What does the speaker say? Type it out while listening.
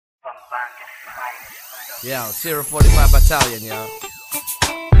Yeah, 045 Battalion, yeah.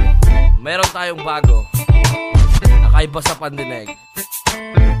 Meron tayong bago. Nakaiba sa pandinig.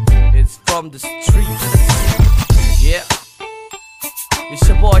 It's from the streets. Yeah. It's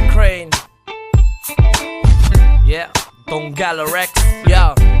your boy Kraine. Yeah, DONGALO Rex.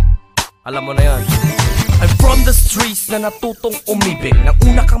 Yeah, alam mo na yun. I'm from the streets na natutong umibig. Nang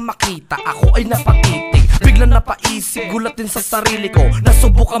una kang makita, ako ay napakitig. Bigla napaisip, gulat din sa sarili ko.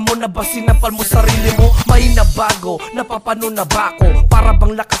 Nasubukan mo na ba, sinampal mo sarili mo? May nabago, napapano na ba ako? Para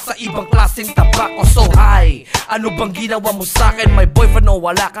bang lakas sa ibang klaseng tabako. So hi, ano bang ginawa mo sa'kin? My boyfriend o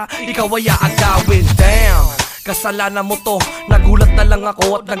wala ka, ikaw ay aagawin. Damn, kasalanan mo to. Nagulat na lang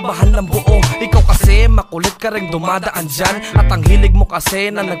ako at nagmahal ng buo. Ikaw kasi makulit ka rin dumadaan dyan. At ang hilig mo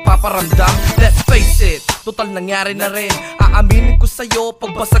kasi na nagpaparamdam. Let's face it, total nangyari na rin. Aaminin ko sa'yo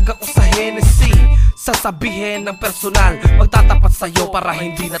pagbasag ako sa Hennessy. Sasabihin ng personal, magtatapat sa'yo para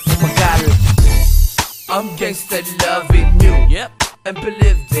hindi na tumagal. I'm gangsta loving you, yep, and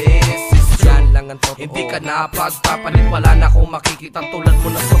believe this is true. Yan lang ang totoo. Hindi ka na pagpapalit, wala na akong makikita tulad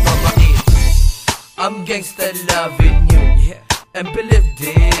mo na sobrang bait. I'm gangsta loving you, yeah, and believe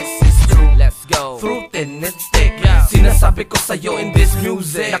this is true. Let's go. Fruit and it thick, yeah. Sinasabi ko sa'yo in this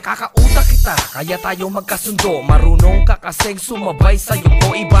music. Nakakautak kita, kaya tayo magkasundo. Marunong ka kasing sumabay sa'yo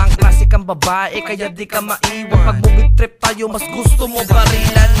to. Ibang klase kang babae, kaya di ka maiwan. Pag movie trip tayo, mas gusto mo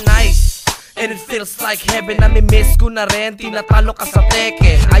barilan. Nice, and it feels like heaven. Nami-miss ko na rin, tinatalo ka sa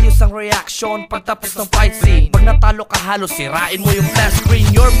Tekken. Ayos ang reaction pagtapos ng fight scene. Pag natalo ka halos, sirain mo yung flash screen.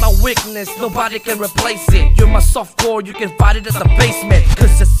 You're my weakness, nobody can replace it. You're my soft core, you can find it at the basement.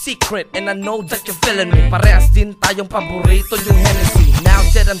 Cause it's a secret, and I know that you're feeling me. Parehas din tayong paborito yung Hennessy. Now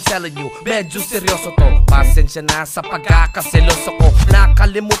that I'm telling you, medyo seryoso to. Pasensya na sa pagkakaseloso ko.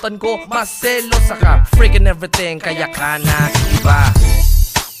 Nakalimutan ko, maselosa ka. Freaking everything, kaya ka na iba.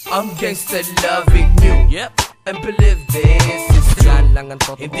 I'm gangsta loving you, yep, and believe this is true. Yan lang ang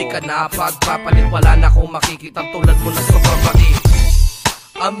totoo. Hindi ka na pagpapalit, wala na akong makikita tulad mo na sobrang bait.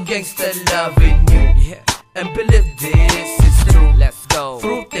 I'm gangsta loving you, yeah, and believe this is true. Let's go.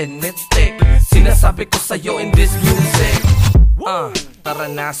 Fruit and it thick. Sinasabi ko sa'yo in this music. Tara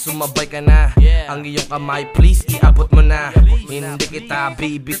na, sumabay ka na, yeah. Ang iyong kamay, please, iabot mo na. Hindi kita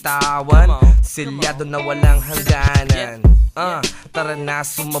bibitawan, silyado na walang hangganan. Tara na,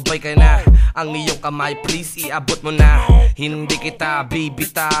 sumabay ka na. Ang iyong kamay, please, iabot mo na. Hindi kita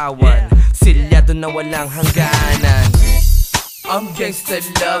bibitawan, silyado na walang hangganan. I'm gangsta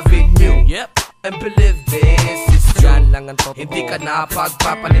loving you, yep, and believe this is true. Yan lang ang totoo. Hindi ka na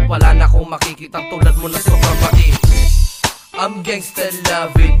pagpapalit, wala na akong makikita tulad mo na sobrang bait. I'm gangsta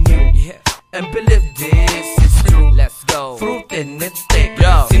loving you, yeah, and believe this is true. Let's go. Fruit and it thick,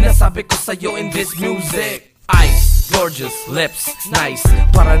 yo. Sinasabi ko sa'yo in this music. Ice, gorgeous, lips, nice.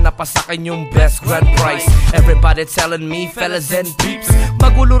 Para napasakin yung best grand prize. Everybody telling me, fellas and peeps,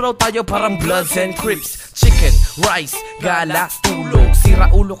 magulo raw tayo parang Bloods and Crips. Chicken, rice, gala, tulog.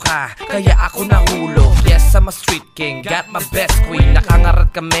 Sira ulo ka, kaya ako nahulog. Yes, I'm a street king, got my best queen.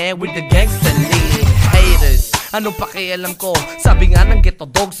 Nakangarat kami with the gangsta lean. Haters, anong pakialam ko? Sabi nga ng ghetto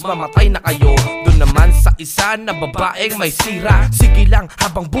dogs, mamatay na kayo. Doon naman sa isa na babaeng may sira. Sige lang,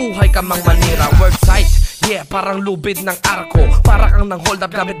 habang buhay ka mang manira. Word sight, yeah, parang lubid ng arko. Para kang nang hold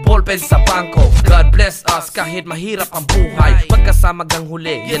up gamit ballpen sa bangko. God bless us kahit mahirap ang buhay. Pagkasama gang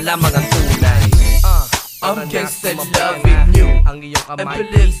huli, yan lamang ang tunay. I'm gangsta loving you, ang iyong kamay,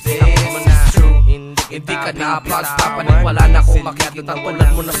 please, iabot mo na. Hindi ka na pagpapalit, wala na akong makikita tulad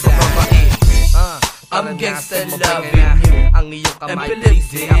mo na sobrang bait. I'm gangsta loving you, ang iyong kamay,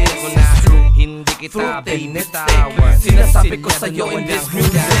 please, iabot mo na. Hindi kita binitawan, sinasabi ko sa'yo in this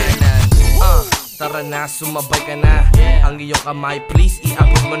music. Tara na, sumabay ka na. Ang iyong kamay, please,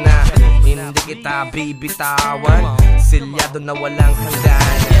 iabot mo na. Hindi kita bibitawan, silyado na walang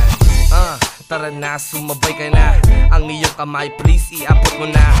hangganan. Tara na, sumabay ka na. Ang iyong kamay, please, iabot mo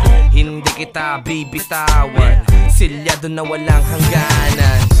na. Hindi kita bibitawan, silyado na walang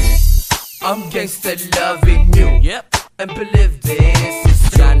hangganan. I'm gangsta loving you, yep, and believe this is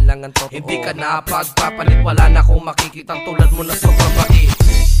true. Yan lang ang totoo. Hindi ka na pagpapalit, wala na akong makikita tulad mo na sobrang bait.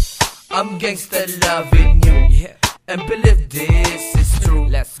 I'm gangsta loving you, yeah, and believe this is true.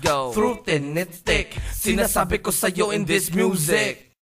 Let's go. Fruit and it thick. Sinasabi ko sa'yo in this music.